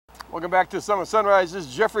Welcome back to Summer Sunrise. This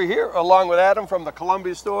is Jeffrey here, along with Adam from the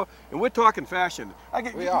Columbia store, and we're talking fashion.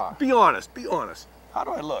 We are. Be honest. Be honest. How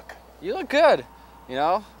do I look? You look good. You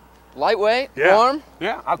know, lightweight, warm.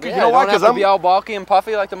 Yeah. You know what? Because I'm be all bulky and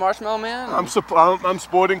puffy like the Marshmallow Man. I'm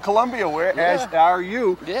sporting Columbia wear, as are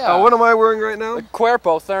you. Yeah. What am I wearing right now? The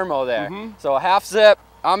Cuerpo Thermo there. So a half zip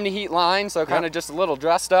Omni-Heat line, so kind of just a little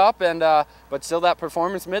dressed up, and but still that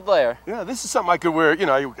performance mid layer. Yeah, this is something I could wear. You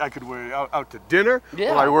know, I could wear out to dinner.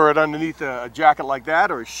 Yeah. Or I wear it underneath a jacket like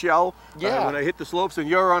that, or a shell. Yeah. When I hit the slopes, and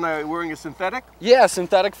you're wearing a synthetic. Yeah,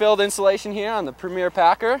 synthetic filled insulation here on the Premier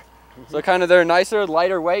Packer. So kind of their nicer,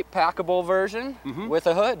 lighter weight, packable version with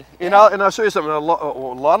a hood. And I'll show you something. A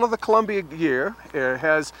lot of the Columbia gear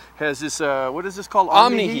has this, what is this called?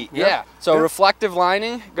 Omni-Heat, yeah. So reflective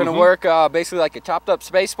lining, going to work basically like a chopped up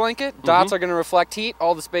space blanket. Dots are going to reflect heat.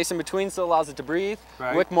 All the space in between still allows it to breathe.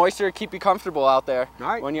 With moisture, keep you comfortable out there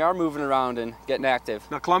when you are moving around and getting active.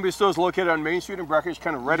 Now, Columbia store is located on Main Street in Breckenridge,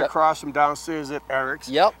 kind of right across from downstairs at Eric's.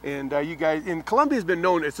 Yep. And you guys, Columbia's been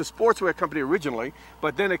known, it's a sportswear company originally,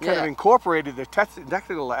 but then it kind of incorporated the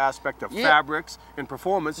technical aspect of fabrics and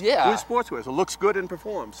performance with sportswear. So it looks good and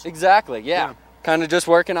performs. Exactly, yeah. Kind of just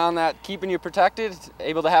working on that, keeping you protected,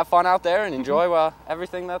 able to have fun out there and enjoy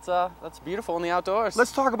everything that's beautiful in the outdoors.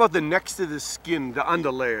 Let's talk about the next to the skin, the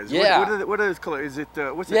underlayers. Yeah. What is color? Is it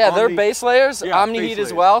what's it? Yeah, they're base layers, Omni-Heat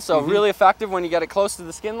as well. So really effective when you get it close to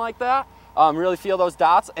the skin like that. Really feel those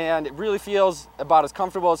dots, and it really feels about as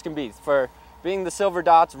comfortable as can be for being the silver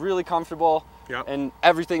dots. Really comfortable. And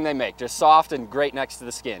everything they make, just soft and great next to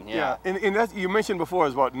the skin. And that you mentioned before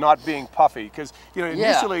is about not being puffy, because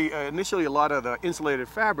initially a lot of the insulated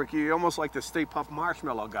fabric, you almost like the Stay Puft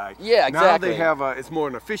Marshmallow guy. Yeah, exactly. Now they have it's more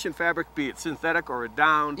an efficient fabric, be it synthetic or a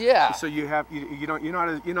down. Yeah. So you have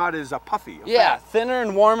you're not as puffy. Thinner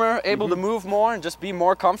and warmer, able to move more and just be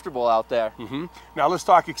more comfortable out there. Now let's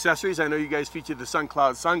talk accessories. I know you guys featured the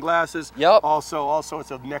SunCloud sunglasses. Yep. Also all sorts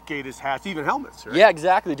of neck gaiters, hats, even helmets. Right? Yeah,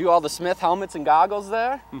 exactly. Do all the Smith helmets and goggles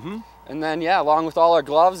there. And then along with all our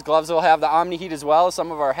gloves will have the Omni-Heat as well as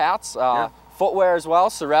some of our hats. Footwear as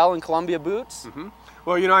well, Sorel and Columbia boots.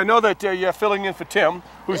 Well, you know, I know that you're filling in for Tim,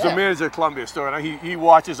 who's the manager of Columbia store. And he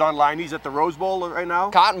watches online. He's at the Rose Bowl right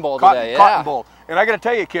now. Cotton Bowl today, Cotton Bowl. And I got to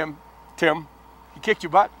tell you, Tim, he kicked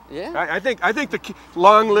your butt. Yeah. I think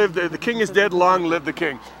long live the king is dead. Long live the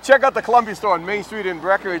king. Check out the Columbia store on Main Street in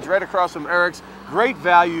Breckenridge, right across from Eric's. Great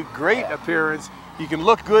value, great appearance. You can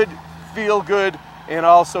look good, feel good, and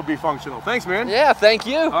also be functional. Thanks, man. Yeah, thank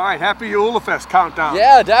you. All right, happy Ulafest countdown.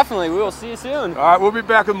 Yeah, definitely. We will see you soon. All right, we'll be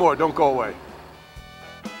back with more. Don't go away.